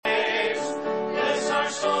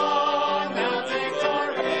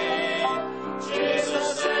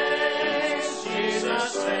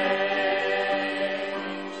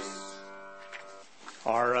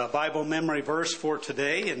Bible memory verse for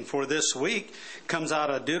today and for this week comes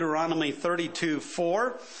out of Deuteronomy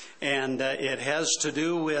 32:4, and it has to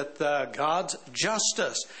do with God's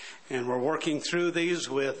justice. And we're working through these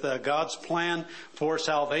with God's plan for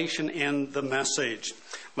salvation in the message.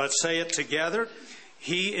 Let's say it together.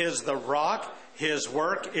 He is the rock. His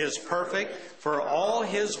work is perfect. For all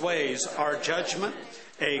his ways are judgment.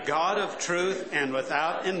 A God of truth and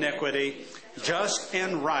without iniquity. Just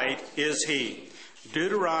and right is he.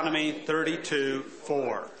 Deuteronomy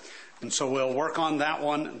 32:4. And so we'll work on that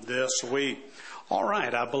one this week. All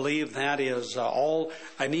right, I believe that is all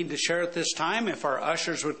I need to share at this time. If our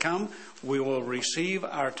ushers would come, we will receive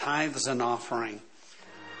our tithes and offering.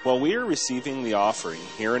 While we are receiving the offering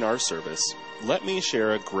here in our service, let me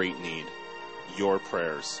share a great need, your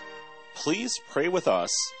prayers. Please pray with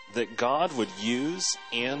us that God would use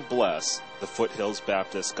and bless the Foothills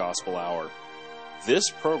Baptist Gospel Hour. This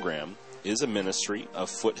program is a ministry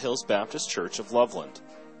of Foothills Baptist Church of Loveland.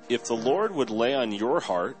 If the Lord would lay on your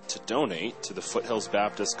heart to donate to the Foothills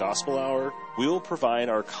Baptist Gospel Hour, we will provide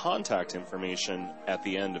our contact information at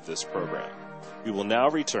the end of this program. We will now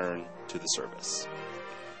return to the service.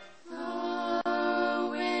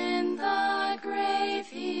 Oh, in the grave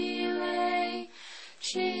he lay,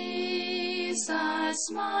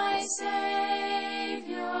 Jesus, my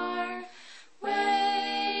Savior,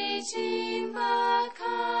 waiting the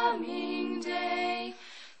coming day.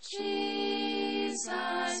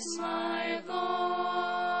 Jesus, my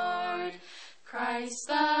Lord, Christ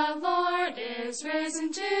the Lord is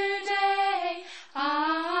risen today.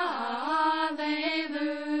 Alleluia.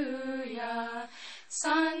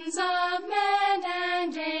 Sons of men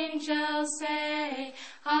and angels say,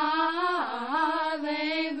 Alleluia.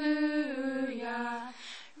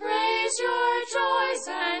 Raise your joys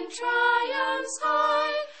and triumphs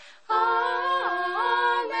high. Alleluia.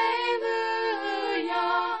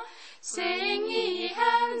 Sing ye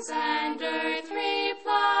heavens and earth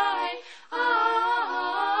reply. Alleluia.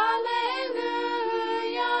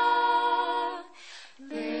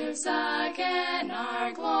 Lives again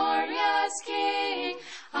our glorious King.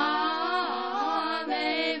 Alleluia.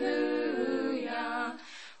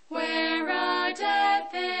 Where a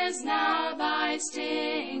death is now thy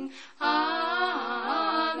sting. Alleluia.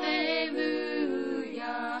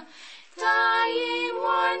 Dying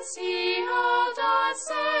once he all doth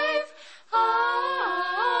save. Alleluia.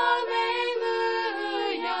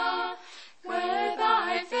 Where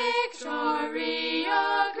thy victory,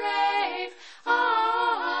 O grave. Alleluia.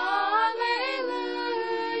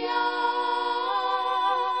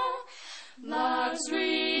 Love's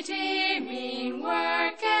redeeming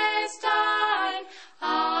work is done.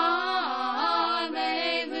 Alleluia.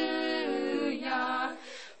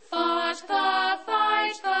 Fought the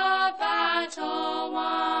fight, the battle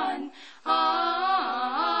won. Alleluia.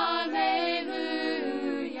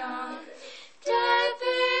 Death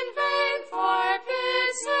in vain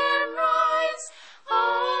forbids him rise.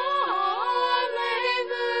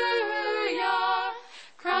 Alleluia.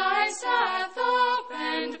 Christ hath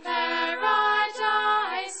opened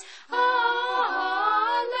paradise. Alleluia.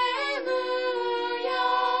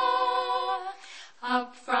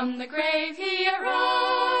 Up from the grave he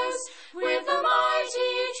arose, with a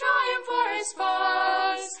mighty triumph for his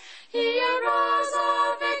foes. He arose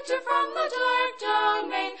a victor from the dark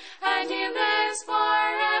domain, and he lives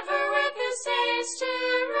forever with his saints to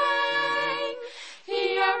reign.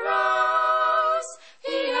 He arose,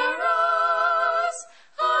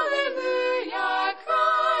 hallelujah,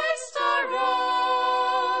 Christ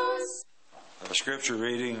arose. Our scripture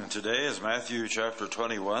reading today is Matthew chapter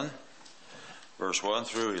 21, verse 1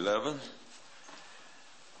 through 11.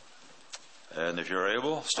 And if you're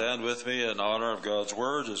able, stand with me in honor of God's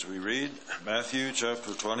word as we read Matthew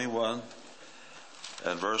chapter 21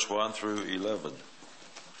 and verse 1 through 11.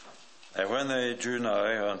 And when they drew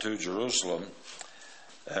nigh unto Jerusalem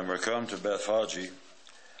and were come to Bethphage,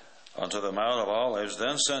 unto the Mount of Olives,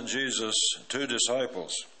 then sent Jesus 2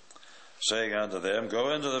 disciples, saying unto them, Go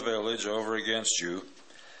into the village over against you,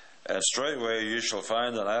 and straightway you shall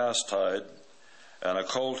find an ass tied, and a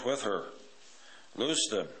colt with her. Loose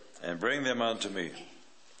them, and bring them unto me.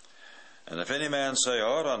 And if any man say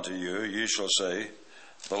aught unto you, ye shall say,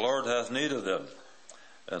 The Lord hath need of them,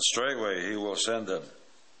 and straightway he will send them.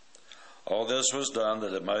 All this was done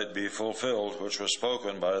that it might be fulfilled, which was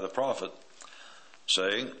spoken by the prophet,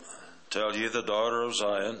 saying, Tell ye the daughter of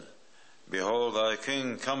Zion, Behold, thy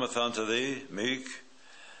king cometh unto thee, meek,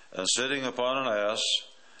 and sitting upon an ass,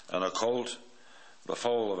 and a colt, the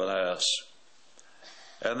foal of an ass.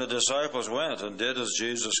 And the disciples went and did as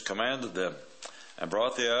Jesus commanded them, and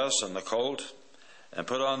brought the ass and the colt, and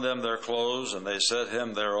put on them their clothes, and they set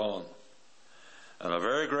him thereon. And a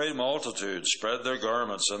very great multitude spread their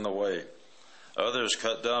garments in the way. Others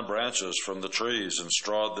cut down branches from the trees and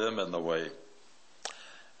strawed them in the way.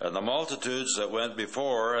 And the multitudes that went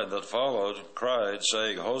before and that followed cried,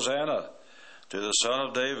 saying, Hosanna to the Son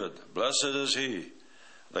of David. Blessed is he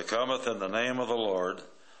that cometh in the name of the Lord.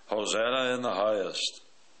 Hosanna in the highest.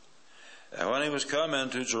 And when he was come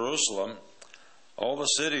into Jerusalem, all the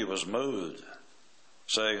city was moved,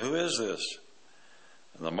 saying, Who is this?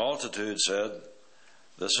 And the multitude said,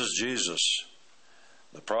 This is Jesus,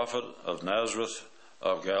 the prophet of Nazareth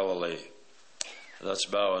of Galilee. Let's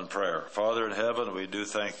bow in prayer. Father in heaven, we do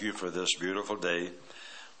thank you for this beautiful day.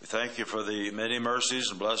 We thank you for the many mercies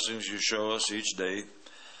and blessings you show us each day.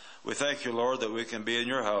 We thank you, Lord, that we can be in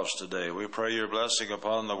your house today. We pray your blessing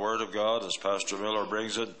upon the word of God as Pastor Miller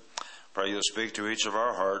brings it. Pray you'll speak to each of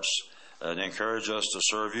our hearts and encourage us to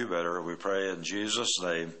serve you better. We pray in Jesus'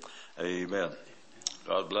 name. Amen.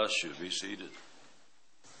 God bless you. Be seated.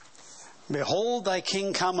 Behold, thy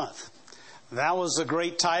King cometh. That was a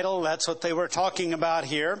great title. That's what they were talking about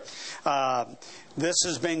here. This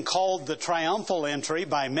has been called the triumphal entry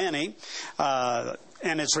by many, and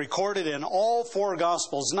it's recorded in all four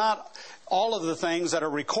Gospels. Not all of the things that are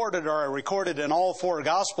recorded in all four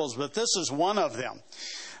Gospels, but this is one of them.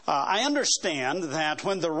 I understand that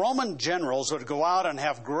when the Roman generals would go out and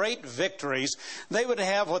have great victories, they would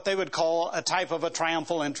have what they would call a type of a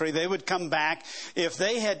triumphal entry. They would come back. If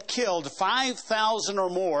they had killed 5,000 or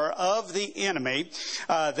more of the enemy,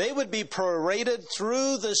 they would be paraded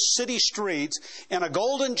through the city streets in a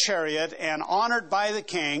golden chariot and honored by the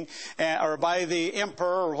king or by the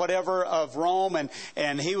emperor or whatever of Rome,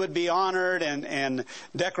 and he would be honored and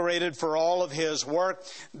decorated for all of his work.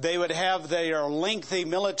 They would have their lengthy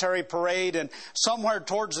military parade, and somewhere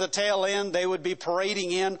towards the tail end they would be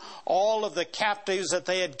parading in all of the captives that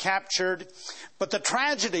they had captured. But the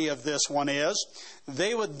tragedy of this one is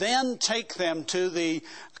they would then take them to the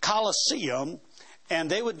Colosseum, and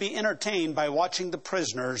they would be entertained by watching the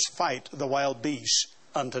prisoners fight the wild beasts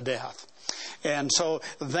unto death. And so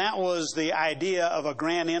that was the idea of a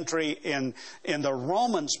grand entry in the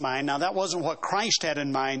Romans' mind. Now, that wasn't what Christ had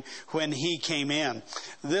in mind when he came in.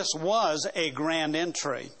 This was a grand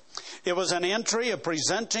entry. It was an entry of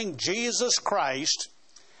presenting Jesus Christ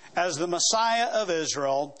as the Messiah of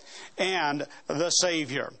Israel and the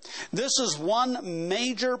Savior. This is one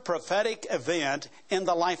major prophetic event in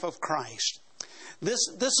the life of Christ. This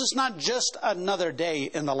is not just another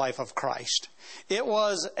day in the life of Christ. It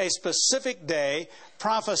was a specific day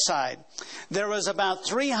prophesied. There was about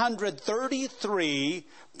 333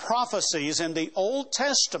 prophecies in the Old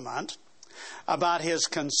Testament about his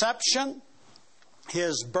conception,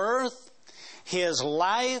 his birth, his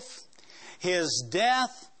life, his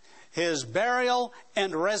death, his burial,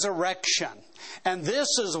 and resurrection. And this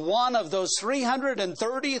is one of those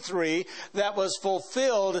 333 that was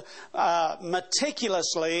fulfilled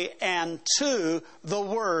meticulously and to the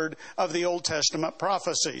word of the Old Testament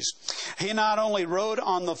prophecies. He not only rode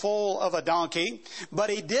on the foal of a donkey, but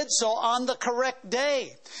he did so on the correct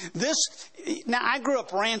day. Now, I grew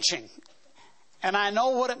up ranching, and I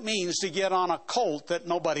know what it means to get on a colt that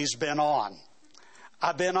nobody's been on.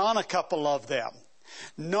 I've been on a couple of them.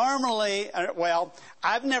 Normally,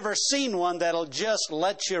 I've never seen one that'll just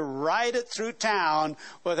let you ride it through town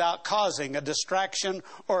without causing a distraction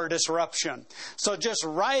or a disruption. So just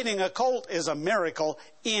riding a colt is a miracle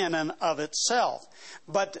in and of itself.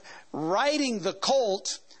 But riding the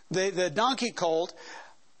colt, the donkey colt,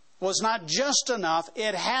 was not just enough.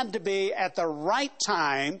 It had to be at the right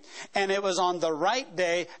time, and it was on the right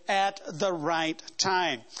day at the right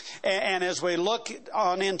time. And as we look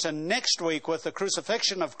on into next week with the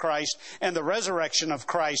crucifixion of Christ and the resurrection of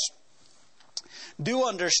Christ, do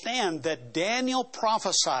understand that Daniel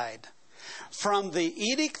prophesied from the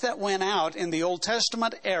edict that went out in the Old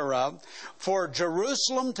Testament era for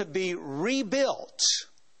Jerusalem to be rebuilt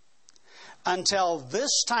until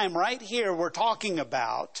this time right here we're talking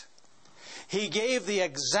about. He gave the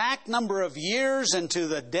exact number of years and to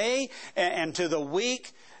the day and to the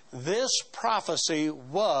week this prophecy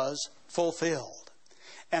was fulfilled.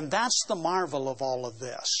 And that's the marvel of all of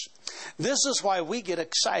this. This is why we get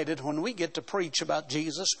excited when we get to preach about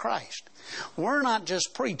Jesus Christ. We're not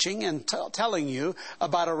just preaching and telling you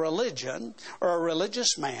about a religion or a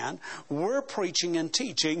religious man. We're preaching and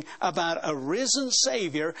teaching about a risen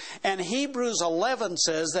Savior. And Hebrews 11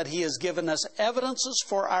 says that He has given us evidences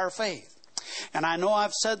for our faith. And I know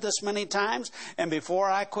I've said this many times, and before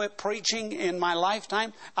I quit preaching in my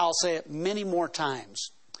lifetime, I'll say it many more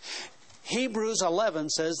times. Hebrews 11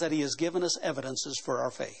 says that He has given us evidences for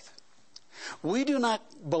our faith. We do not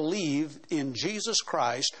believe in Jesus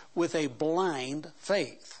Christ with a blind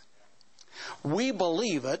faith. We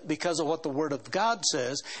believe it because of what the Word of God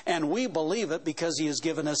says, and we believe it because He has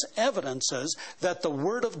given us evidences that the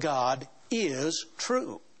Word of God is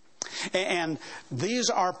true. And these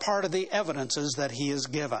are part of the evidences that He has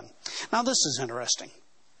given. Now, this is interesting.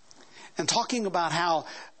 And talking about how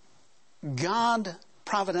God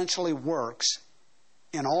providentially works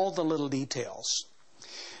in all the little details.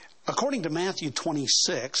 According to Matthew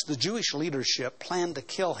 26, the Jewish leadership planned to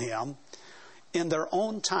kill Him in their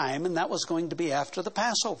own time, and that was going to be after the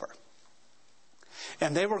Passover.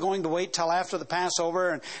 And they were going to wait till after the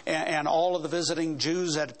Passover, and all of the visiting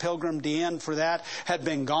Jews that pilgrimed in for that had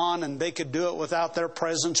been gone, and they could do it without their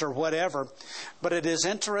presence or whatever. But it is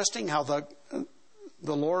interesting how the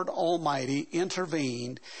Lord Almighty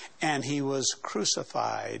intervened, and He was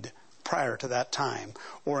crucified prior to that time,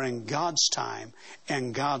 or in God's time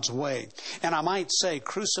and God's way. And I might say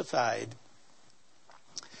crucified.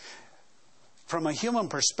 From a human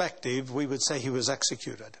perspective, we would say He was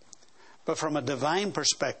executed. But from a divine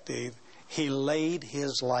perspective, He laid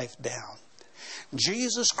His life down.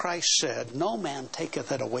 Jesus Christ said, "No man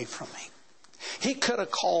taketh it away from me." He could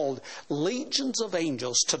have called legions of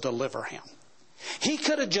angels to deliver Him. He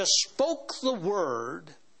could have just spoke the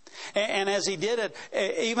word, and as He did it,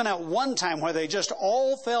 even at one time where they just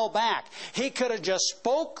all fell back, He could have just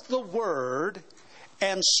spoke the word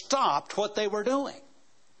and stopped what they were doing.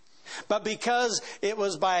 But because it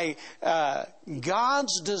was by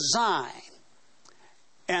God's design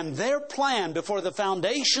and their plan before the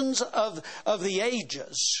foundations of the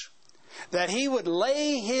ages that He would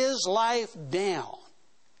lay His life down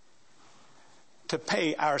to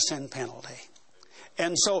pay our sin penalty.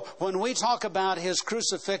 And so when we talk about His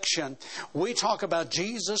crucifixion, we talk about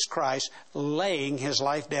Jesus Christ laying His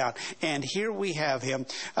life down. And here we have Him.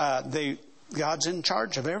 God's in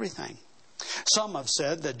charge of everything. Some have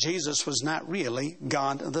said that Jesus was not really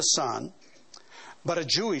God the Son, but a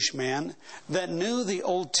Jewish man that knew the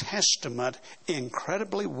Old Testament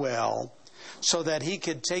incredibly well, so that he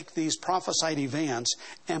could take these prophesied events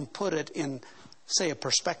and put it in, say, a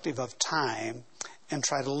perspective of time and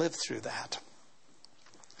try to live through that.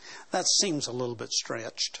 That seems a little bit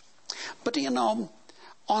stretched. But do you know,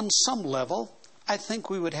 on some level, I think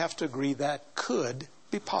we would have to agree that could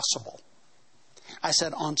be possible. I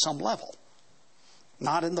said on some level.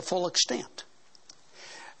 Not in the full extent.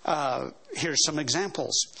 Here's some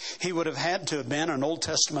examples. He would have had to have been an Old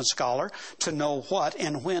Testament scholar to know what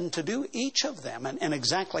and when to do each of them and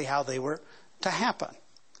exactly how they were to happen.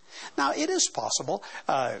 Now, it is possible.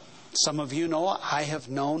 Some of you know I have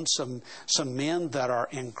known some men that are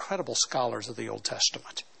incredible scholars of the Old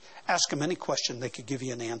Testament. Ask them any question, they could give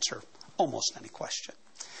you an answer. Almost any question.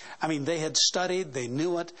 I mean, they had studied, they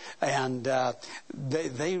knew it, and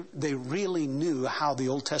they really knew how the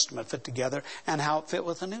Old Testament fit together and how it fit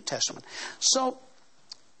with the New Testament. So,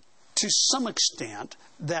 to some extent,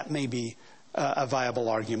 that may be a viable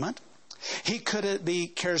argument. He could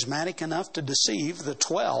be charismatic enough to deceive the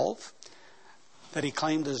 12 that He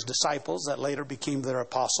claimed as disciples that later became their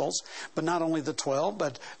apostles, but not only the 12,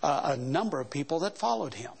 but a number of people that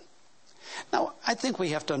followed Him. Now, I think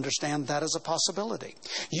we have to understand that as a possibility.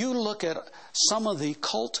 You look at some of the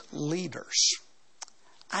cult leaders.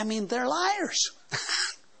 I mean, they're liars.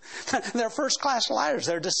 They're first-class liars.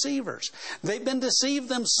 They're deceivers. They've been deceived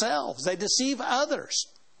themselves. They deceive others.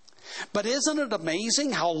 But isn't it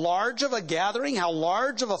amazing how large of a gathering, how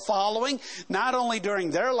large of a following, not only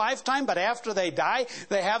during their lifetime, but after they die,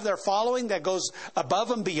 they have their following that goes above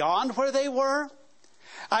and beyond where they were?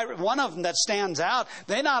 One of them that stands out,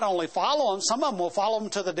 they not only follow Him, some of them will follow Him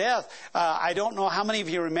to the death. I don't know how many of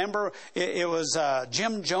you remember, it was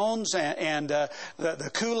Jim Jones and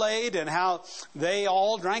the Kool-Aid, and how they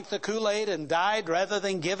all drank the Kool-Aid and died rather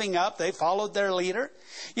than giving up. They followed their leader.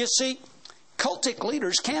 You see, cultic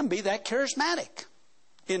leaders can be that charismatic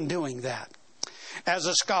in doing that. As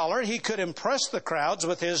a scholar, he could impress the crowds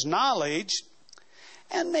with his knowledge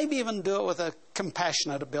and maybe even do it with a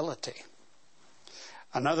compassionate ability.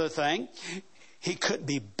 Another thing, he could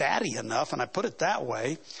be batty enough, and I put it that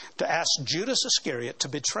way, to ask Judas Iscariot to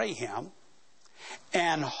betray Him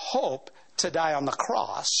and hope to die on the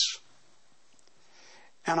cross,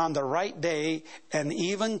 and on the right day, and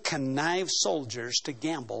even connive soldiers to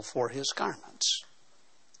gamble for His garments.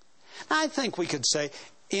 Now, I think we could say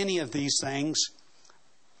any of these things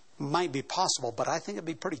might be possible, but I think it'd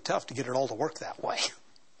be pretty tough to get it all to work that way.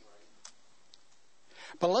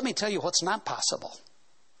 But let me tell you what's not possible,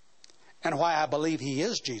 and why I believe He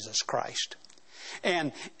is Jesus Christ.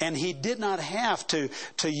 And he did not have to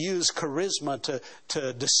use charisma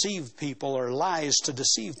to deceive people or lies to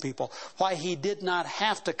deceive people. Why he did not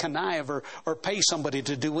have to connive or pay somebody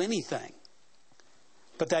to do anything.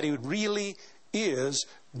 But that he really is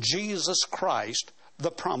Jesus Christ,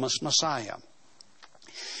 the promised Messiah.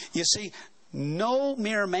 You see, no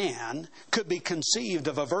mere man could be conceived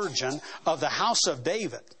of a virgin of the house of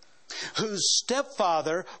David, whose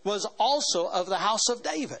stepfather was also of the house of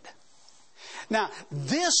David. Now,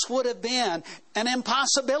 this would have been an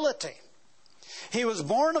impossibility. He was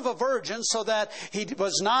born of a virgin so that he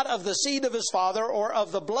was not of the seed of his father or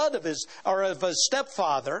of the blood of his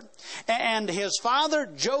stepfather. And his father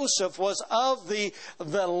Joseph was of the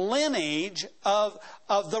lineage of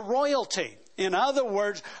the royalty. In other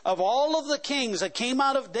words, of all of the kings that came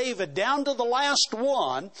out of David down to the last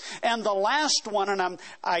one, and the last one, and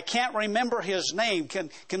I can't remember his name.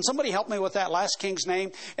 Can somebody help me with that last king's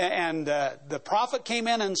name? And the prophet came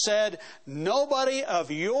in and said, nobody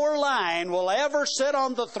of your line will ever sit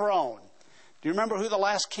on the throne. Do you remember who the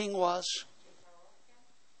last king was?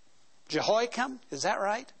 Jehoiakim? Is that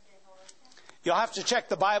right? You'll have to check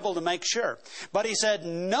the Bible to make sure. But he said,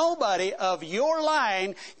 nobody of your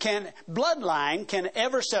bloodline can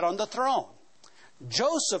ever sit on the throne.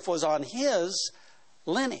 Joseph was on his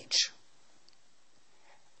lineage.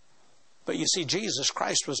 But you see, Jesus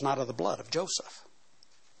Christ was not of the blood of Joseph.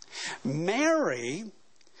 Mary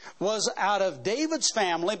was out of David's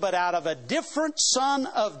family, but out of a different son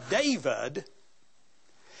of David,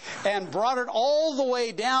 and brought it all the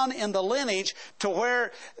way down in the lineage to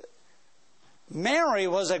where Mary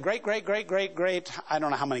was a great, I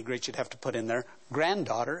don't know how many greats you'd have to put in there,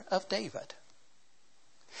 granddaughter of David.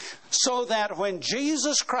 So that when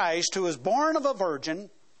Jesus Christ, who was born of a virgin,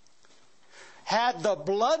 had the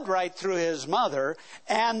blood right through his mother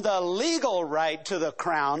and the legal right to the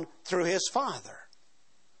crown through his father.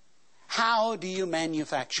 How do you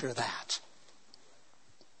manufacture that?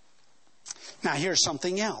 Now here's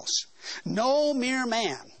something else. No mere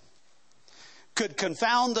man could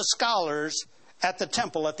confound the scholars at the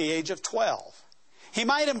temple at the age of 12. He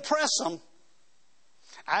might impress them.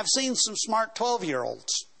 I've seen some smart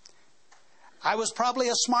 12-year-olds. I was probably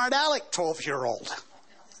a smart aleck 12-year-old.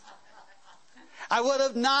 I would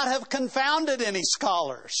have not have confounded any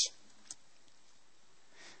scholars.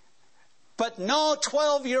 But no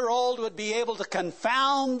 12-year-old would be able to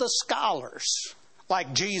confound the scholars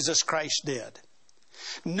like Jesus Christ did.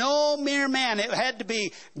 No mere man. It had to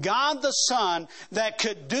be God the Son that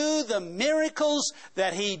could do the miracles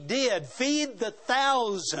that he did. Feed the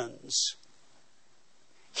thousands.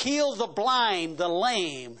 Heal the blind, the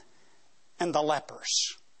lame, and the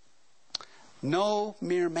lepers. No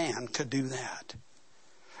mere man could do that.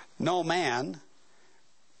 No man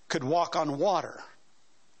could walk on water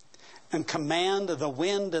and command the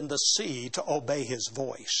wind and the sea to obey his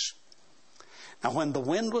voice. Now, when the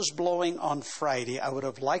wind was blowing on Friday, I would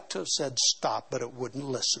have liked to have said stop, but it wouldn't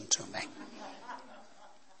listen to me.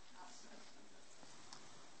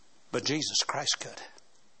 But Jesus Christ could.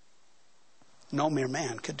 No mere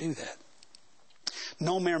man could do that.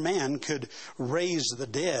 No mere man could raise the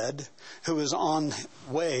dead who is on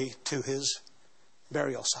way to his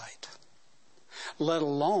burial site. Let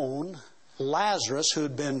alone Lazarus, who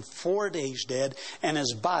had been 4 days dead, and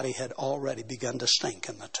his body had already begun to stink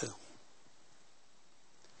in the tomb.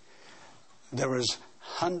 There was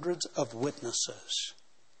hundreds of witnesses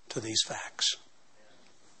to these facts.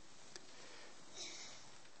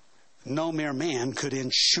 No mere man could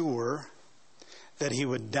ensure that he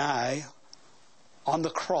would die on the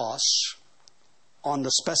cross on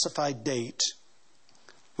the specified date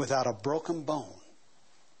without a broken bone.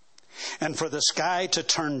 And for the sky to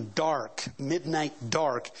turn dark, midnight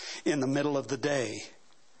dark, in the middle of the day.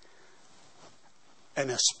 And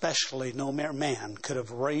especially no mere man could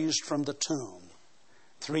have raised from the tomb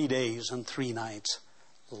 3 days and 3 nights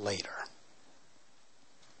later.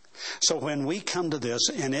 So when we come to this,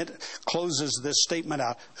 and it closes this statement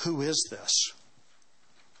out, who is this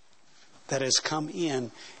that has come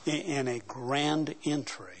in a grand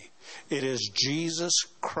entry? It is Jesus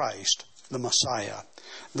Christ, the Messiah,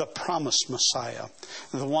 the promised Messiah,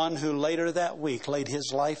 the one who later that week laid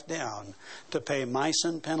his life down to pay my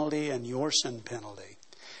sin penalty and your sin penalty,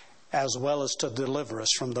 as well as to deliver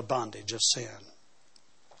us from the bondage of sin.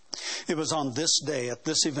 It was on this day, at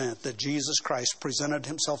this event, that Jesus Christ presented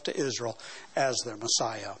himself to Israel as their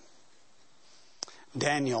Messiah.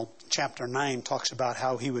 Daniel chapter 9 talks about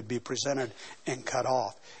how he would be presented and cut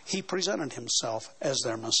off. He presented himself as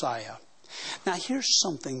their Messiah. Now here's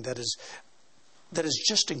something that is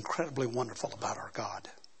just incredibly wonderful about our God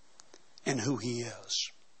and who he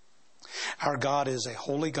is. Our God is a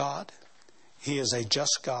holy God. He is a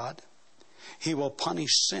just God. He will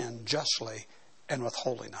punish sin justly and with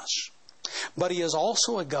holiness. But He is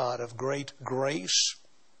also a God of great grace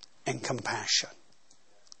and compassion.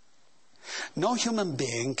 No human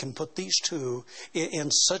being can put these two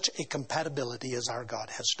in such a compatibility as our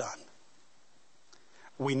God has done.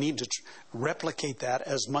 We need to replicate that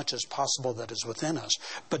as much as possible that is within us.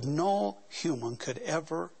 But no human could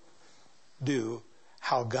ever do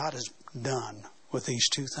how God has done with these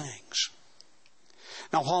two things.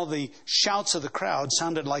 Now, while the shouts of the crowd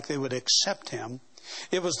sounded like they would accept Him,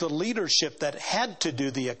 it was the leadership that had to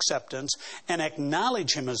do the acceptance and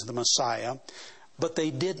acknowledge Him as the Messiah, but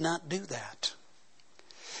they did not do that.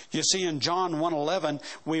 You see, in John 1:11,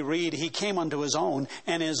 we read, He came unto His own,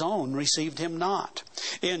 and His own received Him not.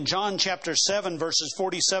 In John chapter 7, verses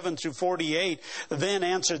 47 through 48, then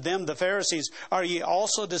answered them the Pharisees, Are ye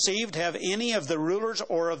also deceived? Have any of the rulers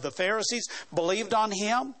or of the Pharisees believed on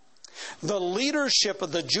Him? The leadership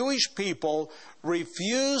of the Jewish people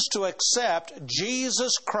refused to accept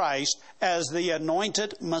Jesus Christ as the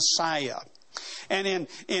anointed Messiah. And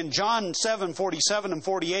in John 7, 47 and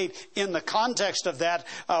 48, in the context of that,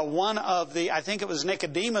 one of the, I think it was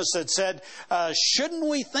Nicodemus that said, shouldn't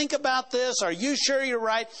we think about this? Are you sure you're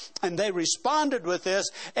right? And they responded with this,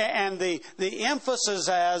 and the emphasis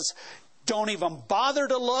as, don't even bother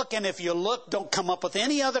to look, and if you look, don't come up with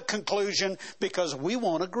any other conclusion, because we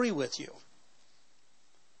won't agree with you.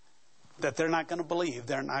 That they're not going to believe,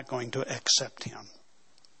 they're not going to accept Him.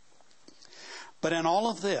 But in all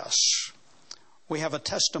of this, we have a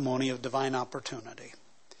testimony of divine opportunity.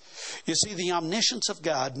 You see, the omniscience of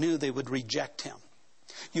God knew they would reject Him.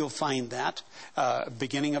 You'll find that,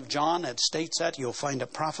 beginning of John, it states that. You'll find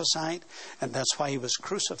it prophesied, and that's why He was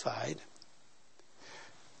crucified.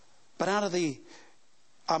 But out of the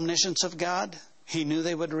omniscience of God, He knew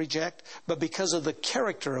they would reject. But because of the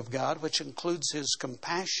character of God, which includes His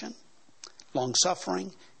compassion,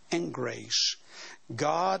 long-suffering, and grace,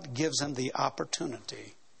 God gives them the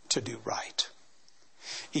opportunity to do right.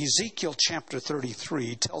 Ezekiel chapter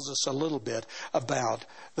 33 tells us a little bit about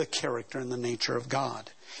the character and the nature of God.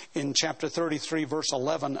 In chapter 33, verse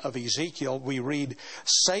 11 of Ezekiel, we read,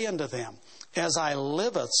 Say unto them, As I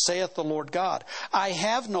liveth, saith the Lord God, I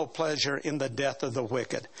have no pleasure in the death of the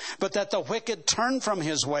wicked, but that the wicked turn from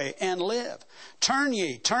his way and live. Turn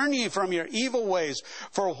ye from your evil ways,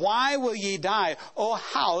 for why will ye die, O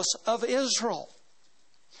house of Israel?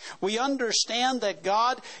 We understand that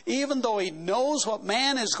God, even though He knows what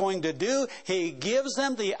man is going to do, He gives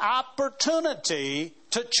them the opportunity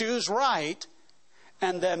to choose right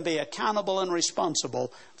and then be accountable and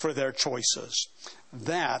responsible for their choices.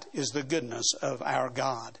 That is the goodness of our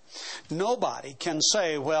God. Nobody can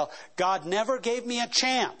say, well, God never gave me a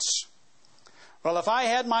chance. Well, if I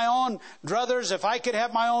had my own druthers, if I could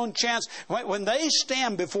have my own chance, when they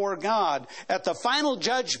stand before God at the final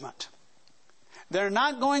judgment, they're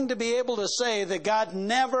not going to be able to say that God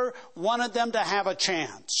never wanted them to have a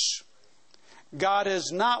chance. God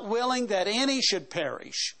is not willing that any should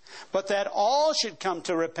perish, but that all should come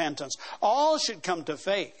to repentance. All should come to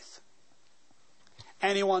faith.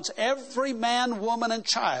 And He wants every man, woman, and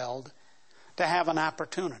child to have an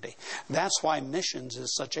opportunity. That's why missions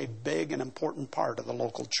is such a big and important part of the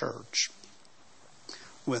local church.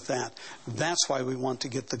 With that, that's why we want to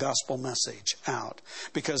get the gospel message out,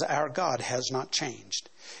 because our God has not changed.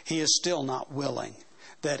 He is still not willing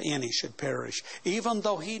that any should perish. Even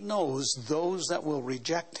though He knows those that will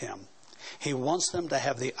reject Him, He wants them to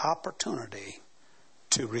have the opportunity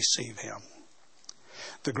to receive Him.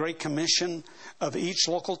 The Great Commission of each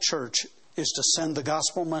local church is to send the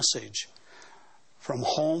gospel message from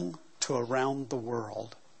home to around the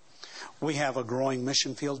world. We have a growing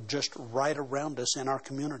mission field just right around us in our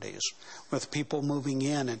communities, with people moving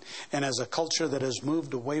in and as a culture that has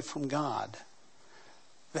moved away from God,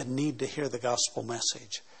 that need to hear the gospel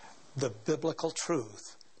message, the biblical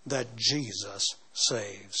truth that Jesus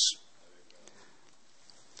saves.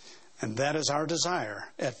 And that is our desire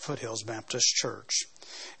at Foothills Baptist Church.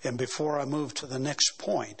 And before I move to the next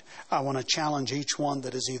point, I want to challenge each one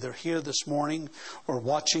that is either here this morning or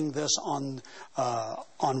watching this on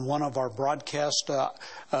one of our broadcast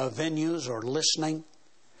venues or listening.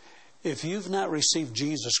 If you've not received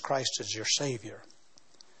Jesus Christ as your Savior,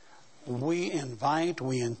 we invite,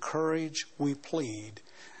 we encourage, we plead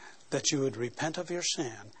that you would repent of your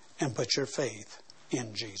sin and put your faith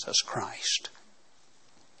in Jesus Christ.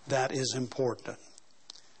 That is important.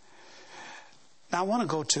 Now I want to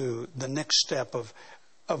go to the next step of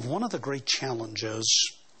one of the great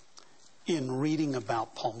challenges in reading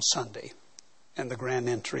about Palm Sunday and the grand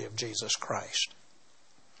entry of Jesus Christ.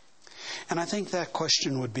 And I think that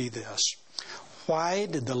question would be this: why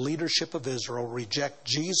did the leadership of Israel reject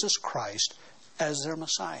Jesus Christ as their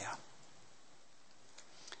Messiah?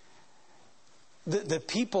 The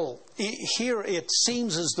people here, it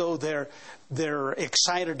seems as though they're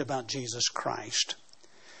excited about Jesus Christ.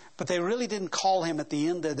 But they really didn't call him at the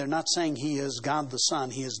end. They're not saying he is God the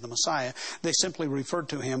Son, he is the Messiah. They simply referred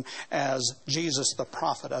to him as Jesus the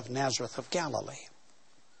prophet of Nazareth of Galilee.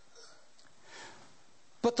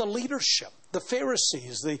 But the leadership, the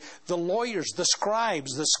Pharisees, the lawyers, the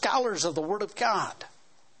scribes, the scholars of the Word of God,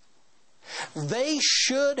 they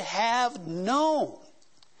should have known.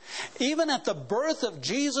 Even at the birth of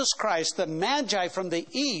Jesus Christ, the Magi from the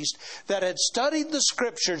East that had studied the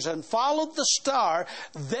Scriptures and followed the star,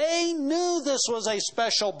 they knew this was a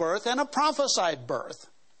special birth and a prophesied birth.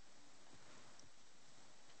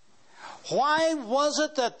 Why was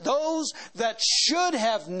it that those that should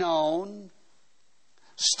have known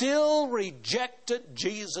still rejected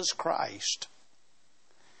Jesus Christ?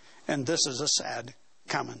 And this is a sad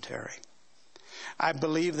commentary. I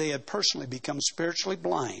believe they had personally become spiritually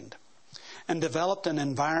blind and developed an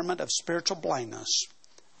environment of spiritual blindness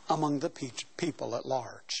among the people at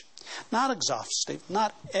large. Not exhaustive,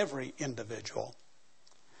 not every individual,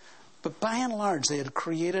 but by and large they had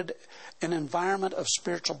created an environment of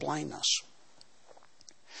spiritual blindness.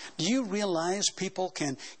 Do you realize people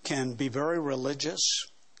can be very religious?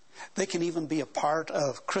 They can even be a part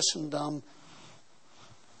of Christendom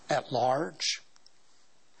at large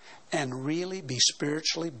and really be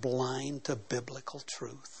spiritually blind to biblical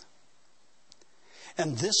truth.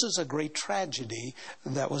 And this is a great tragedy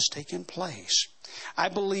that was taking place. I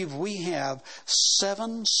believe we have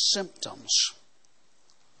 7 symptoms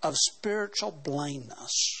of spiritual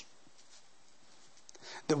blindness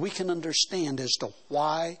that we can understand as to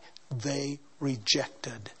why they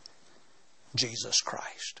rejected Jesus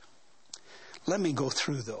Christ. Let me go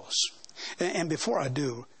through those. And before I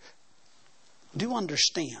do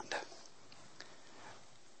understand,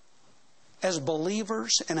 as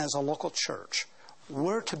believers and as a local church,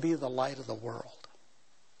 we're to be the light of the world.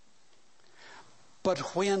 But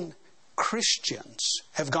when Christians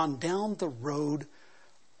have gone down the road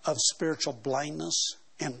of spiritual blindness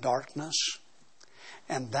and darkness,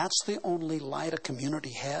 and that's the only light a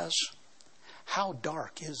community has, how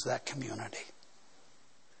dark is that community?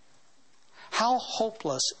 How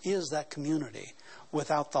hopeless is that community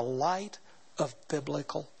without the light of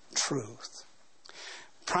biblical truth?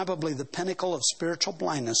 Probably the pinnacle of spiritual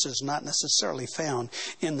blindness is not necessarily found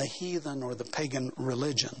in the heathen or the pagan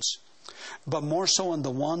religions, but more so in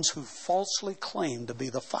the ones who falsely claim to be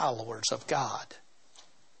the followers of God.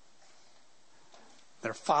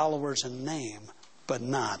 They're followers in name, but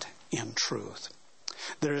not in truth.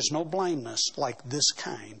 There is no blindness like this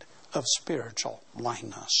kind of spiritual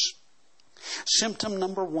blindness. Symptom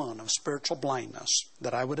number 1 of spiritual blindness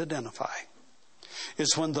that I would identify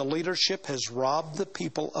is when the leadership has robbed the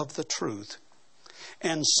people of the truth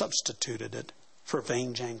and substituted it for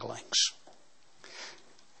vain janglings.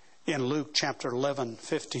 In Luke chapter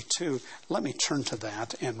 11:52, let me turn to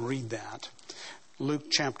that and read that. Luke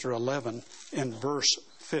chapter 11 and verse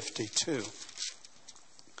 52.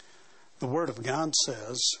 The Word of God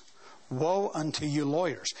says, "Woe unto you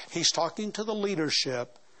lawyers." He's talking to the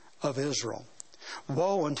leadership of Israel.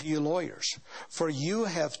 "Woe unto you lawyers, for you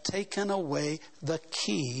have taken away the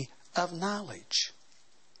key of knowledge.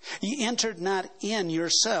 Ye entered not in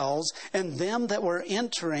yourselves, and them that were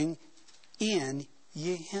entering in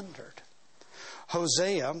ye hindered."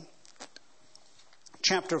 Hosea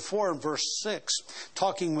chapter 4 and verse 6,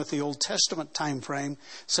 talking with the Old Testament time frame,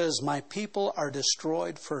 says, "My people are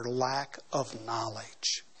destroyed for lack of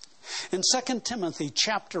knowledge." In 2 Timothy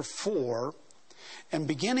chapter 4, and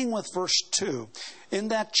beginning with verse 2, in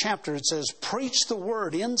that chapter it says, "Preach the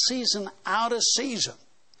word in season, out of season."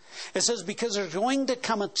 It says, because there's going to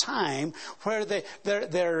come a time where they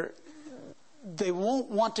won't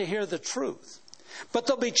want to hear the truth. But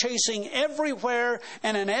they'll be chasing everywhere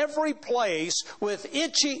and in every place with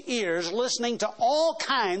itchy ears, listening to all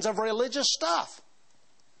kinds of religious stuff.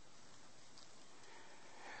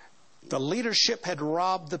 The leadership had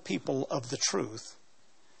robbed the people of the truth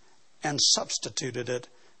and substituted it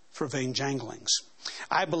for vain janglings.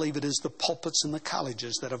 I believe it is the pulpits and the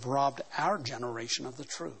colleges that have robbed our generation of the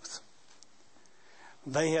truth.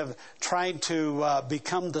 They have tried to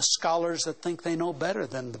become the scholars that think they know better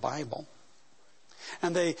than the Bible.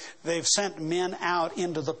 And they've sent men out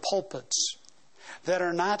into the pulpits that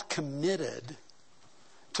are not committed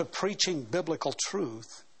to preaching biblical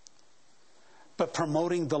truth, but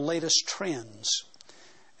promoting the latest trends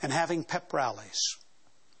and having pep rallies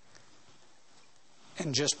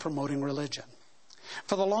and just promoting religion.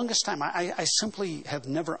 For the longest time, I simply have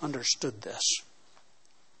never understood this.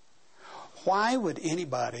 Why would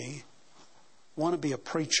anybody want to be a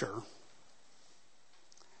preacher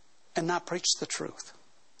and not preach the truth?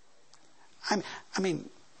 I mean,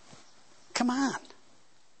 come on.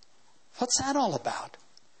 What's that all about?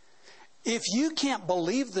 If you can't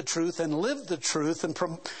believe the truth and live the truth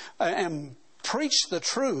and preach the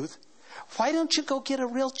truth, why don't you go get a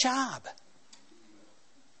real job?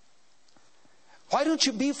 Why don't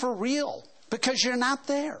you be for real? Because you're not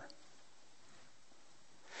there.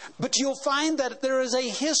 But you'll find that there is a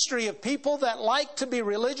history of people that like to be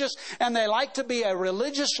religious and they like to be a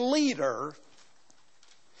religious leader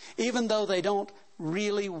even though they don't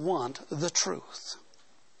really want the truth.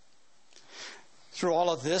 Through all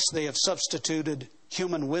of this, they have substituted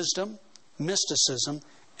human wisdom, mysticism,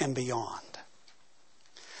 and beyond.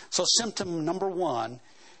 So symptom number 1,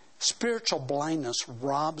 spiritual blindness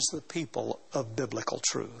robs the people of biblical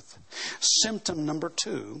truth. Symptom number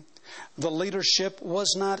 2, the leadership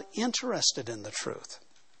was not interested in the truth,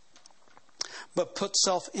 but put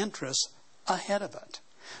self-interest ahead of it.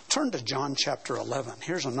 Turn to John chapter 11.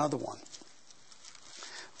 Here's another one.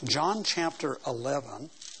 John chapter 11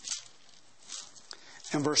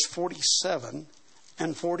 and verse 47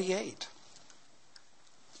 and 48.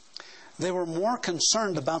 They were more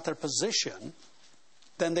concerned about their position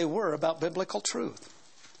than they were about biblical truth.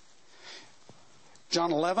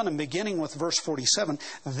 John 11, and beginning with verse 47,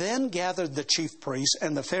 then gathered the chief priests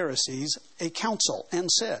and the Pharisees a council and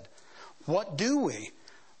said, what do we?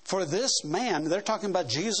 For this man, they're talking about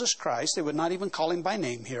Jesus Christ, they would not even call him by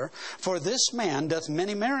name here, for this man doth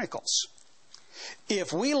many miracles.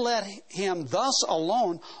 If we let him thus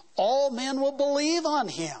alone, all men will believe on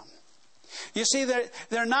him. You see,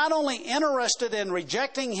 they're not only interested in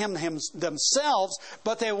rejecting him themselves,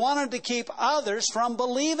 but they wanted to keep others from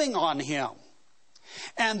believing on him.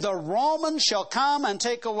 And the Romans shall come and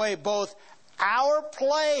take away both our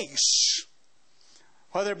place,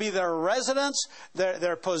 whether it be their residence,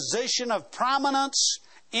 their position of prominence,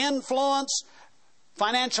 influence,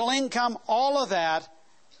 financial income, all of that,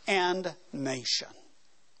 and nation.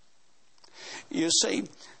 You see,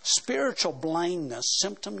 spiritual blindness,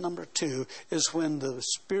 symptom number 2, is when the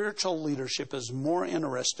spiritual leadership is more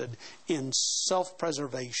interested in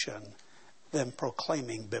self-preservation than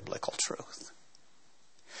proclaiming biblical truth.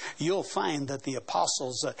 You'll find that the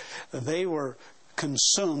apostles, they were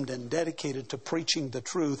consumed and dedicated to preaching the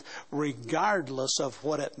truth regardless of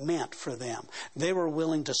what it meant for them. They were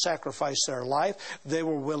willing to sacrifice their life. They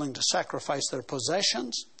were willing to sacrifice their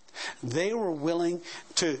possessions. They were willing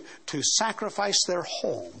to sacrifice their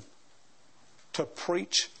home to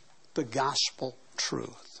preach the gospel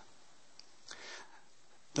truth.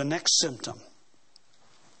 The next symptom,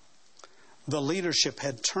 the leadership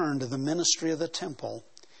had turned the ministry of the temple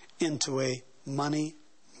into a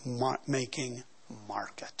money-making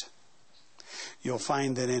market. You'll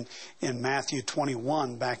find that in Matthew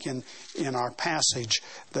 21, back in our passage,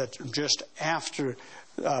 that just after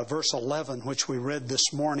verse 11, which we read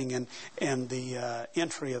this morning, and the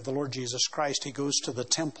entry of the Lord Jesus Christ, he goes to the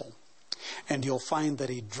temple. And you'll find that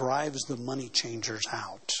he drives the money changers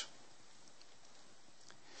out.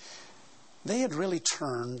 They had really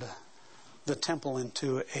turned the temple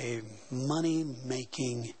into a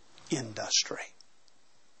money-making industry.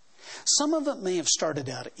 Some of it may have started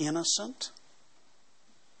out innocent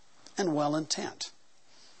and well-intent.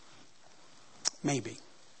 Maybe.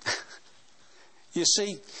 You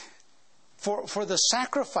see, for the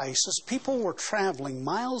sacrifices, people were traveling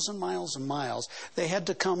miles and miles and miles. They had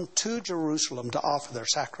to come to Jerusalem to offer their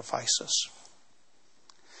sacrifices.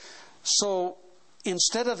 So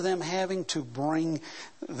instead of them having to bring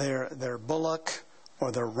their bullock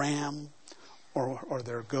or their ram or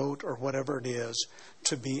their goat or whatever it is,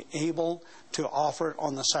 to be able to offer it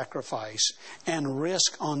on the sacrifice and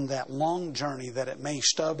risk on that long journey that it may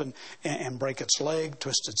stub and break its leg,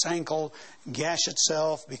 twist its ankle, gash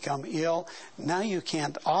itself, become ill. Now you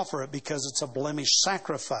can't offer it because it's a blemished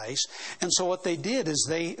sacrifice. And so what they did is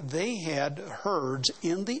they had herds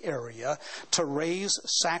in the area to raise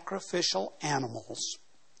sacrificial animals.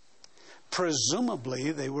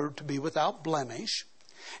 Presumably they were to be without blemish.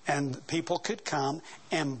 And people could come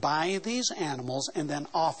and buy these animals and then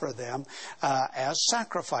offer them as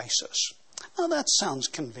sacrifices. Now that sounds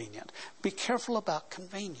convenient. Be careful about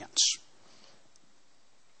convenience.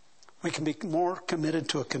 We can be more committed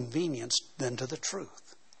to a convenience than to the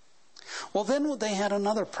truth. Well, then they had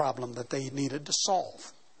another problem that they needed to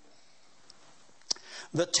solve.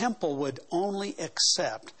 The temple would only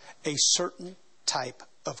accept a certain type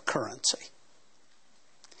of currency.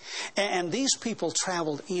 And these people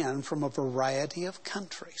traveled in from a variety of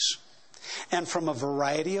countries and from a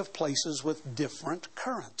variety of places with different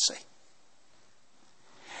currency.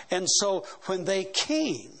 And so when they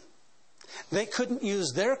came, they couldn't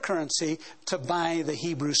use their currency to buy the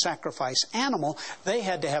Hebrew sacrifice animal. They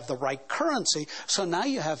had to have the right currency. So now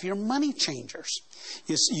you have your money changers.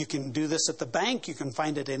 You can do this at the bank. You can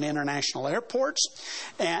find it in international airports.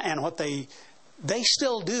 And what they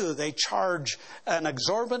still do, they charge an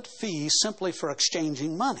exorbitant fee simply for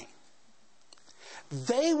exchanging money.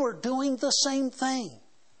 They were doing the same thing.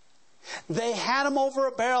 They had them over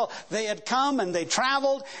a barrel. They had come and they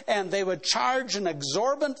traveled, and they would charge an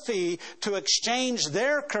exorbitant fee to exchange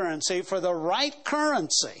their currency for the right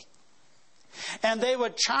currency. And they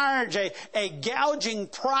would charge a gouging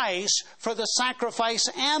price for the sacrifice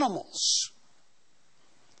animals.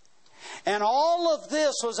 And all of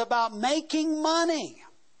this was about making money.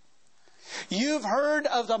 You've heard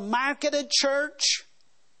of the marketed church?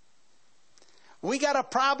 We got a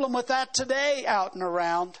problem with that today out and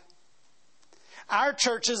around. Our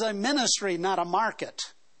church is a ministry, not a market.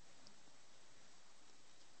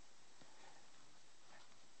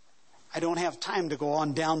 I don't have time to go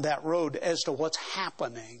on down that road as to what's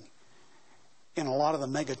happening in a lot of the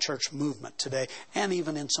mega church movement today, and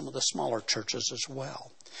even in some of the smaller churches as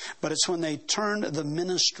well. But it's when they turn the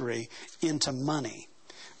ministry into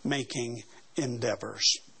money-making endeavors.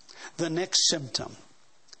 The next symptom.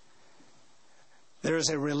 There is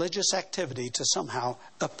a religious activity to somehow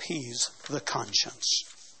appease the conscience.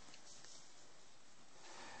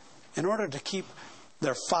 In order to keep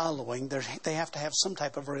their following, they have to have some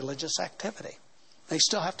type of religious activity. They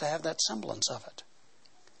still have to have that semblance of it.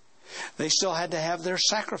 They still had to have their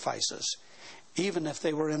sacrifices, even if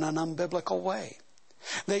they were in an unbiblical way.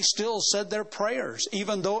 They still said their prayers,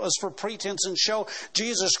 even though it was for pretense and show.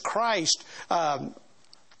 Jesus Christ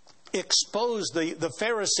exposed the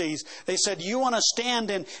Pharisees. They said, you want to stand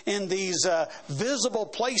in these visible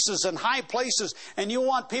places and high places, and you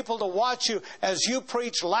want people to watch you as you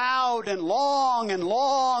preach loud and long and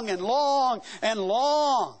long and long and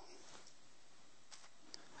long.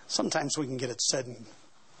 Sometimes we can get it said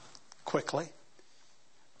quickly.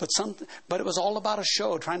 But it was all about a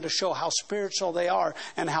show, trying to show how spiritual they are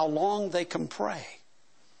and how long they can pray.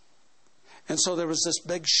 And so there was this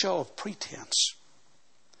big show of pretense.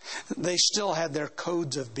 They still had their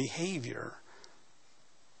codes of behavior,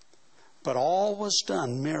 but all was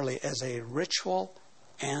done merely as a ritual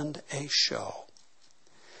and a show.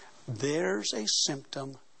 There's a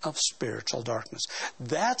symptom of spiritual darkness.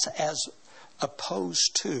 That's as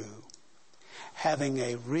opposed to having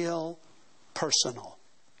a real, personal,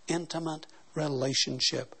 intimate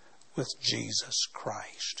relationship with Jesus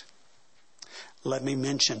Christ. Let me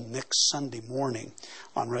mention next Sunday morning,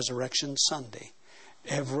 on Resurrection Sunday,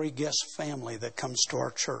 every guest family that comes to our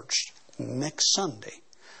church next Sunday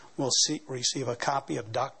will receive a copy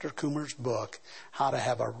of Dr. Coomer's book, How to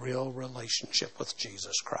Have a Real Relationship with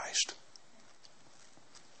Jesus Christ.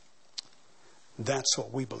 That's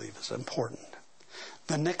what we believe is important.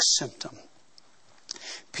 The next symptom.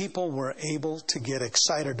 People were able to get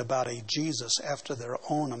excited about a Jesus after their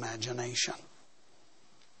own imagination.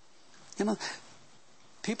 You know,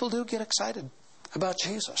 people do get excited about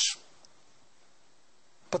Jesus.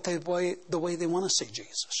 But the way they want to see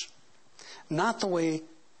Jesus. Not the way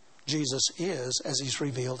Jesus is as he's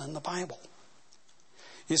revealed in the Bible.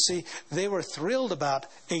 You see, they were thrilled about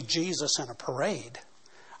a Jesus in a parade.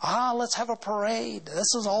 Let's have a parade.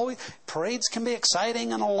 Parades can be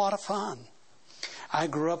exciting and a lot of fun. I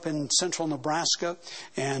grew up in central Nebraska,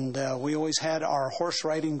 and we always had our horse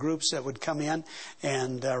riding groups that would come in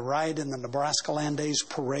and ride in the Nebraska Land Days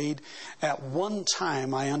parade. At one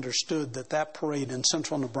time, I understood that parade in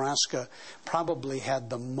central Nebraska probably had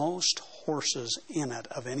the most horses in it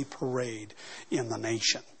of any parade in the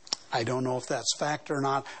nation. I don't know if that's fact or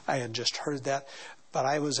not. I had just heard that. But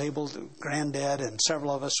I was able to, Granddad and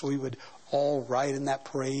several of us, we would all ride in that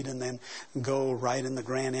parade and then go ride in the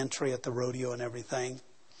grand entry at the rodeo and everything.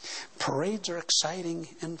 Parades are exciting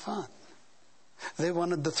and fun. They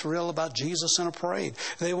wanted the thrill about Jesus in a parade.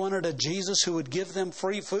 They wanted a Jesus who would give them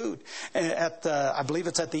free food. I believe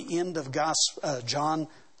it's at the end of John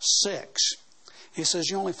 6. He says,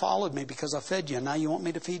 you only followed me because I fed you, and now you want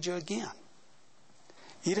me to feed you again.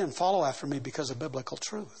 You didn't follow after me because of biblical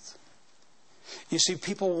truth. You see,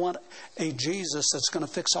 people want a Jesus that's going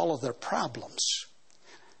to fix all of their problems.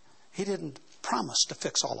 He didn't promise to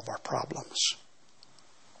fix all of our problems.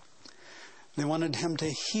 They wanted him to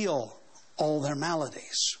heal all their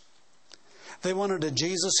maladies. They wanted a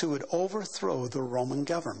Jesus who would overthrow the Roman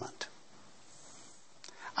government.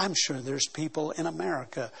 I'm sure there's people in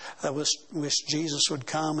America that wish Jesus would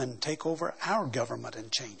come and take over our government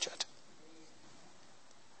and change it.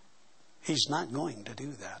 He's not going to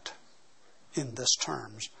do that in this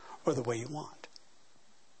terms or the way you want.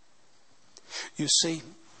 You see,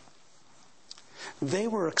 they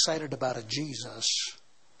were excited about a Jesus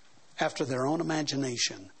after their own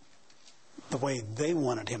imagination, the way they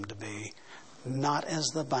wanted him to be, not as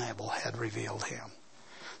the Bible had revealed him.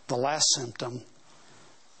 The last symptom,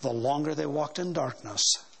 the longer they walked in darkness,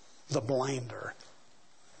 the blinder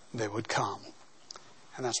they would come.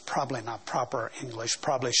 And that's probably not proper English,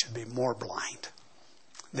 probably should be more blind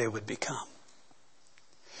they would become.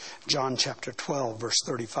 John chapter 12, verse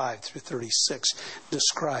 35 through 36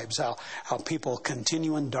 describes how people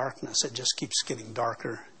continue in darkness. It just keeps getting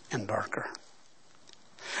darker and darker.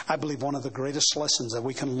 I believe one of the greatest lessons that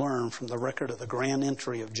we can learn from the record of the grand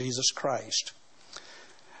entry of Jesus Christ,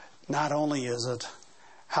 not only is it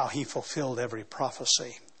how he fulfilled every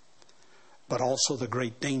prophecy, but also the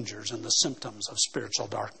great dangers and the symptoms of spiritual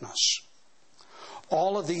darkness.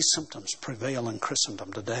 All of these symptoms prevail in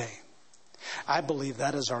Christendom today. I believe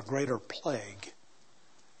that is our greater plague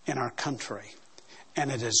in our country,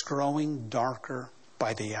 and it is growing darker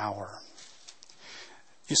by the hour.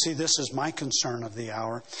 You see, this is my concern of the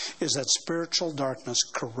hour, is that spiritual darkness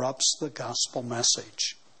corrupts the gospel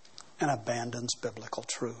message and abandons biblical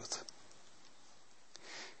truth.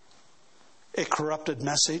 A corrupted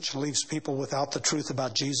message leaves people without the truth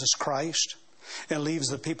about Jesus Christ. It leaves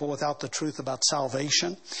the people without the truth about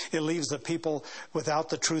salvation. It leaves the people without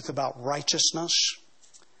the truth about righteousness.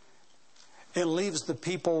 It leaves the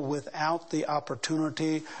people without the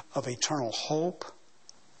opportunity of eternal hope,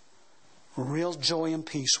 real joy and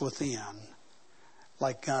peace within,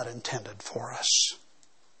 like God intended for us.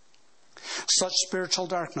 Such spiritual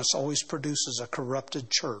darkness always produces a corrupted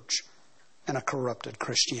church and a corrupted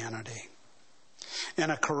Christianity.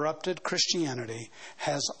 And a corrupted Christianity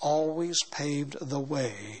has always paved the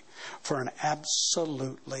way for an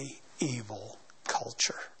absolutely evil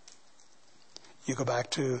culture. You go back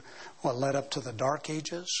to what led up to the Dark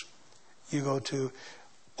Ages. You go to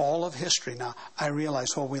all of history. Now, I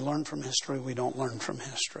realize what we learn from history, we don't learn from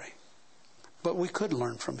history. But we could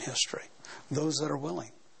learn from history, those that are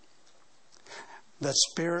willing. That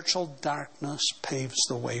spiritual darkness paves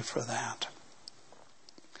the way for that.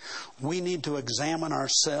 We need to examine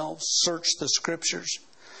ourselves, search the Scriptures,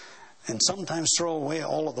 and sometimes throw away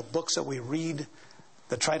all of the books that we read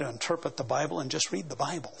that try to interpret the Bible and just read the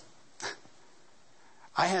Bible.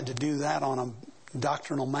 I had to do that on a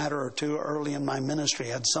doctrinal matter or two early in my ministry.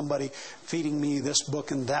 I had somebody feeding me this book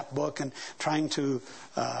and that book and trying to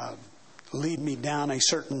lead me down a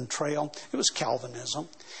certain trail. It was Calvinism.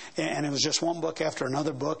 And it was just one book after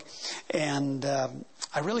another book. And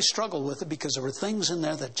I really struggled with it because there were things in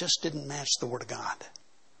there that just didn't match the Word of God.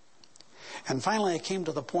 And finally I came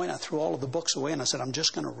to the point, I threw all of the books away and I said, I'm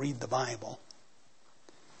just going to read the Bible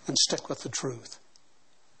and stick with the truth.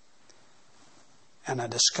 And I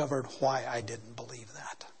discovered why I didn't believe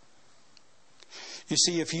that. You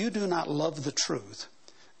see, if you do not love the truth,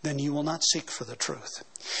 then you will not seek for the truth.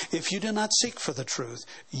 If you do not seek for the truth,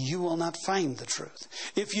 you will not find the truth.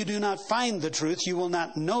 If you do not find the truth, you will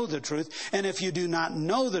not know the truth. And if you do not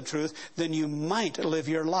know the truth, then you might live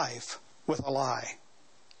your life with a lie.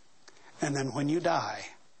 And then when you die,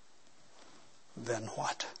 then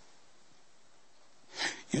what?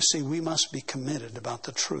 You see, we must be committed about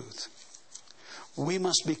the truth. We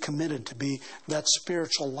must be committed to be that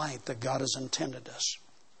spiritual light that God has intended us.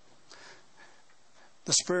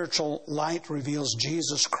 The spiritual light reveals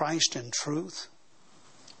Jesus Christ in truth.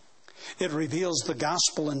 It reveals the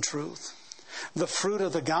gospel in truth. The fruit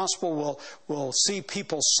of the gospel will see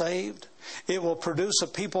people saved. It will produce a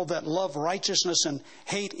people that love righteousness and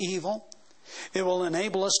hate evil. It will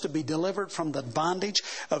enable us to be delivered from the bondage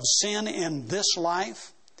of sin in this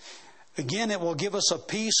life. Again, it will give us a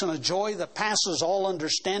peace and a joy that passes all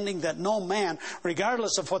understanding that no man,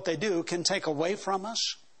 regardless of what they do, can take away from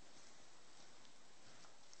us.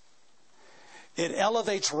 It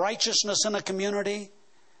elevates righteousness in a community,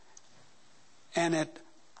 and it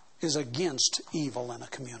is against evil in a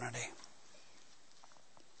community.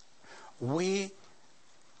 We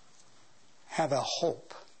have a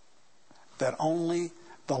hope that only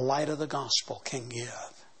the light of the gospel can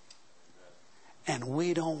give. And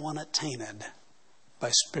we don't want it tainted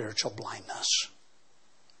by spiritual blindness.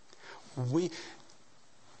 We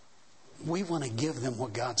want to give them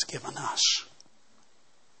what God's given us.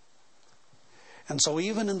 And so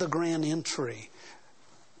even in the grand entry,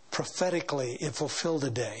 prophetically, it fulfilled a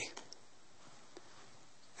day.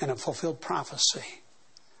 And it fulfilled prophecy.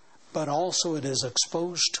 but also it has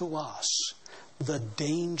exposed to us the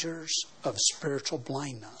dangers of spiritual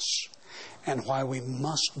blindness and why we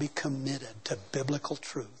must be committed to biblical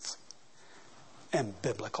truth and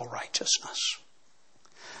biblical righteousness.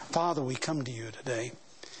 Father, we come to you today,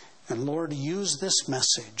 and Lord, use this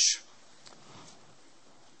message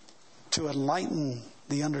to enlighten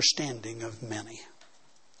the understanding of many.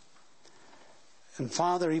 And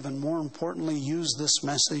Father, even more importantly, use this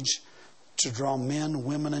message to draw men,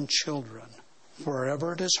 women, and children,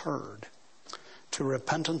 wherever it is heard, to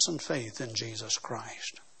repentance and faith in Jesus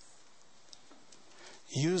Christ.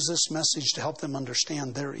 Use this message to help them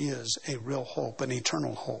understand there is a real hope, an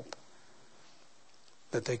eternal hope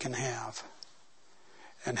that they can have.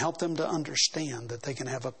 And help them to understand that they can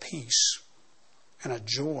have a peace and a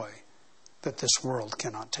joy that this world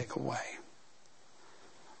cannot take away.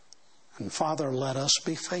 And Father, let us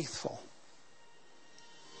be faithful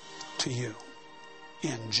to you.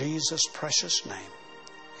 In Jesus' precious name,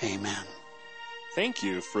 amen. Thank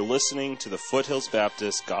you for listening to the Foothills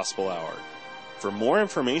Baptist Gospel Hour. For more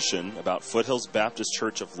information about Foothills Baptist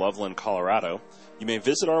Church of Loveland, Colorado, you may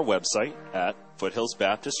visit our website at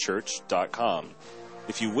foothillsbaptistchurch.com.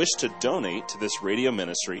 If you wish to donate to this radio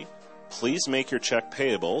ministry, please make your check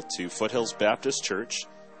payable to Foothills Baptist Church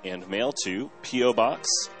and mail to P.O. Box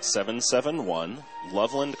 771,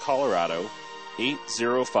 Loveland, Colorado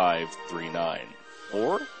 80539.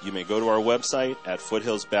 Or you may go to our website at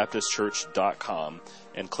foothillsbaptistchurch.com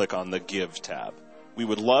and click on the Give tab. We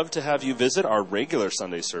would love to have you visit our regular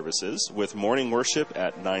Sunday services with morning worship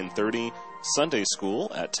at 9:30, Sunday school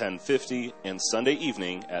at 10:50, and Sunday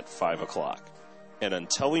evening at 5 o'clock. And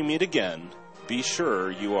until we meet again, be sure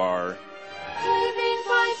you are living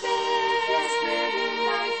by faith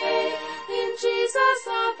in Jesus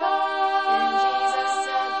above,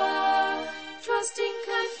 trusting,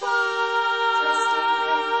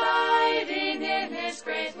 confiding in His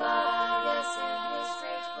great love. Yes, in His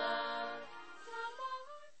great love.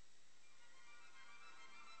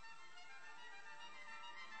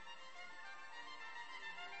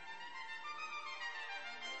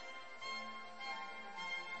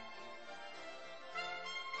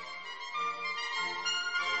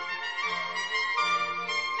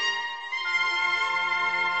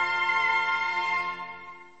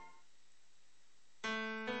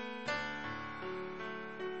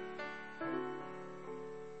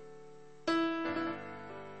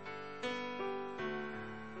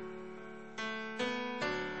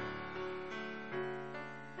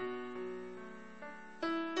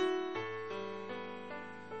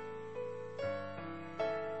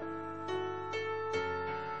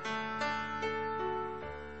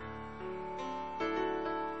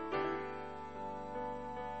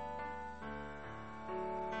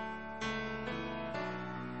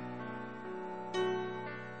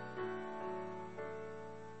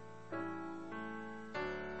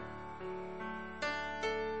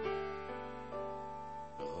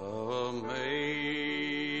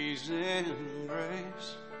 Amazing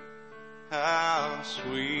grace, how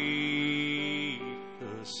sweet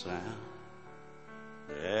the sound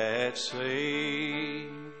that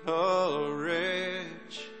saved a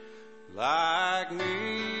wretch like me.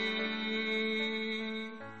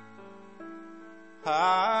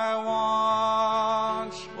 I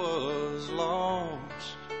once was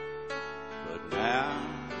lost, but now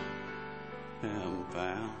am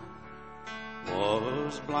found.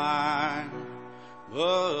 Was blind,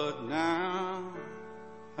 but now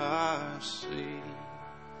I see.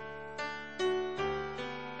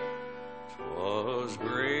 'Twas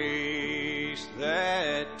grace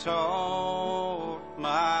that taught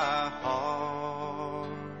my heart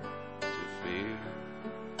to fear,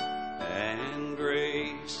 and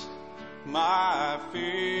grace my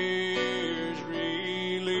fears relieved.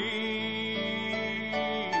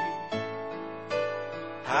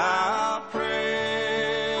 How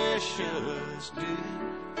precious did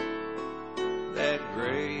that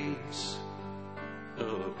grace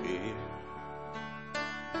appear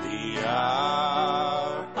the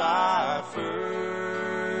hour I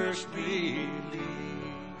first believed.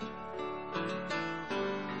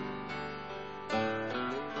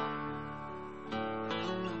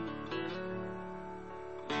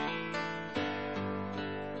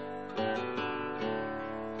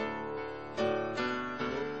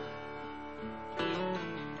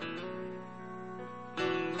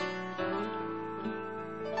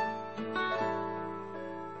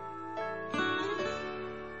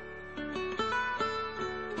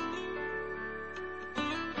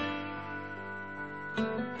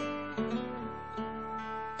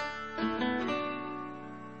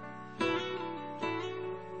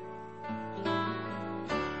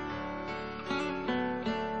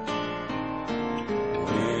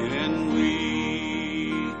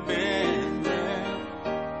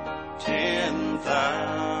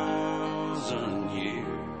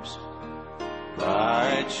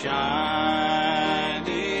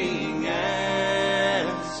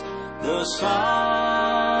 the sun.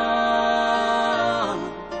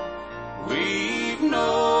 We've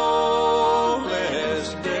no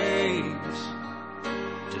less days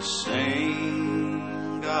to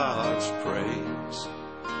sing God's praise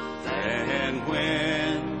than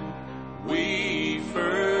when we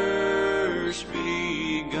first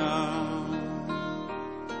begun.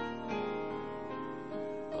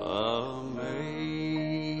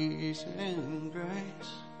 Amazing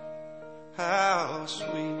grace, how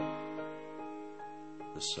sweet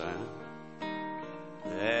the sound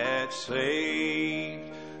that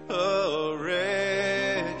saved a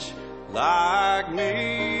wretch like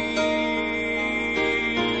me.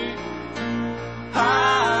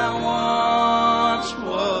 I once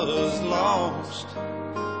was lost,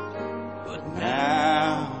 but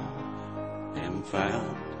now am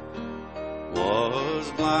found.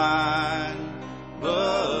 Was blind,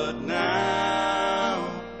 but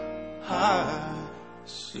now I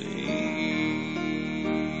see.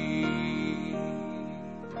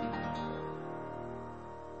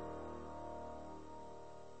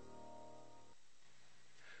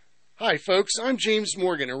 Hi, folks. I'm James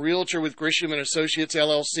Morgan, a realtor with Grisham & Associates,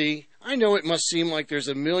 LLC. I know it must seem like there's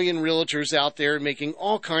a million realtors out there making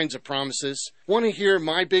all kinds of promises. Want to hear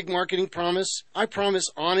my big marketing promise? I promise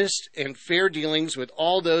honest and fair dealings with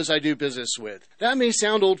all those I do business with. That may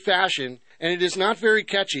sound old-fashioned, and it is not very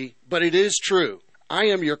catchy, but it is true. I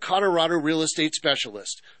am your Colorado real estate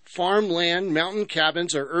specialist. Farm land, mountain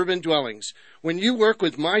cabins, or urban dwellings. When you work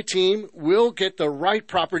with my team, we'll get the right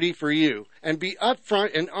property for you and be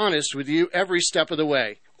upfront and honest with you every step of the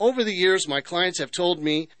way. Over the years, my clients have told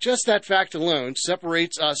me just that fact alone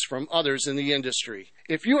separates us from others in the industry.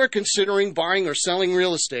 If you are considering buying or selling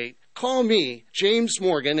real estate, call me, James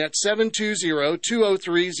Morgan, at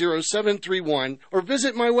 720-203-0731 or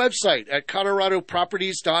visit my website at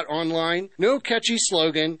coloradoproperties.online. No catchy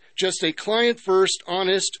slogan, just a client-first,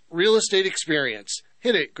 honest real estate experience.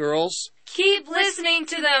 Hit it, girls. Keep listening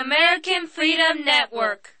to the American Freedom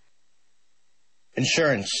Network.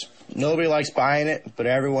 Insurance. Nobody likes buying it, but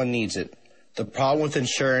everyone needs it. The problem with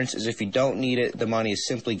insurance is if you don't need it, the money is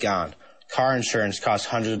simply gone. Car insurance costs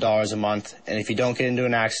hundreds of dollars a month, and if you don't get into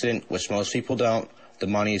an accident, which most people don't, the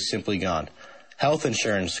money is simply gone. Health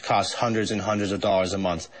insurance costs hundreds and hundreds of dollars a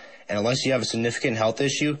month, and unless you have a significant health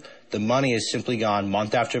issue, the money is simply gone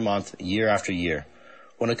month after month, year after year.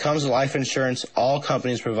 When it comes to life insurance, all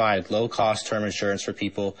companies provide low-cost term insurance for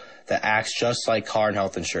people that acts just like car and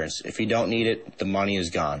health insurance. If you don't need it, the money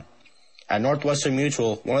is gone. At Northwestern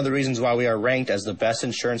Mutual, one of the reasons why we are ranked as the best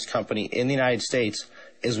insurance company in the United States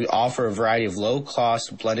is we offer a variety of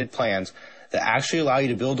low-cost blended plans that actually allow you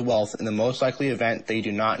to build wealth in the most likely event that you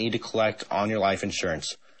do not need to collect on your life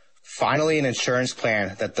insurance. Finally, an insurance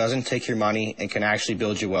plan that doesn't take your money and can actually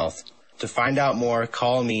build your wealth. To find out more,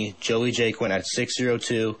 call me, Joey Jaquin, at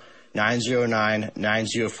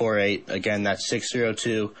 602-909-9048. Again, that's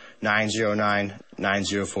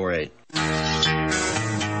 602-909-9048.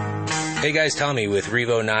 Hey guys, Tommy with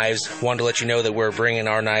Revo Knives. Wanted to let you know that we're bringing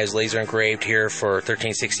our knives laser engraved here for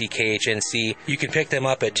 1360 KHNC. You can pick them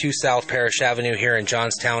up at 2 South Parish Avenue here in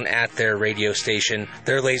Johnstown at their radio station.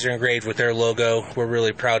 They're laser engraved with their logo. We're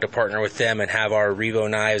really proud to partner with them and have our Revo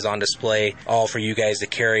Knives on display, all for you guys to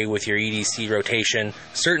carry with your EDC rotation.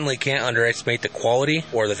 Certainly can't underestimate the quality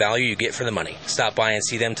or the value you get for the money. Stop by and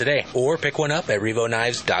see them today, or pick one up at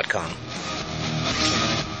RevoKnives.com.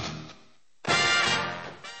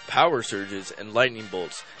 Power surges and lightning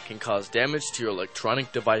bolts can cause damage to your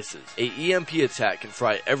electronic devices. A EMP attack can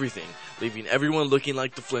fry everything, leaving everyone looking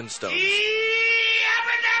like the Flintstones.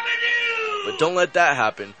 But don't let that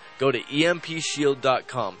happen. Go to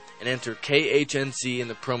EMPShield.com and enter KHNC in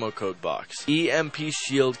the promo code box. EMP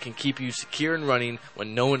Shield can keep you secure and running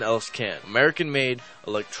when no one else can. American-made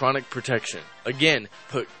electronic protection. Again,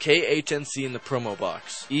 put KHNC in the promo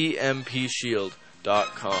box.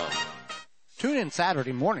 EMPShield.com. Tune in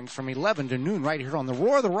Saturday mornings from 11 to noon right here on the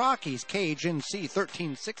Roar of the Rockies, KHNC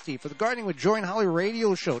 1360, for the Gardening with Joy and Holly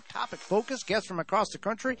radio show. Topic focus, guests from across the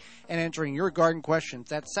country, and answering your garden questions.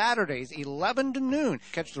 That's Saturdays, 11 to noon.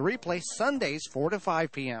 Catch the replay Sundays, 4 to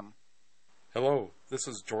 5 p.m. Hello, this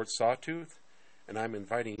is George Sawtooth, and I'm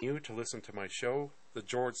inviting you to listen to my show, The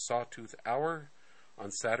George Sawtooth Hour,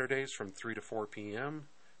 on Saturdays from 3 to 4 p.m.,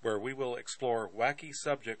 where we will explore wacky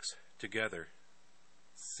subjects together.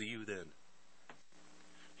 See you then.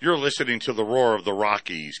 You're listening to the Roar of the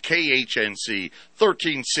Rockies, KHNC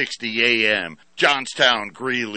 1360 AM, Johnstown, Greeley.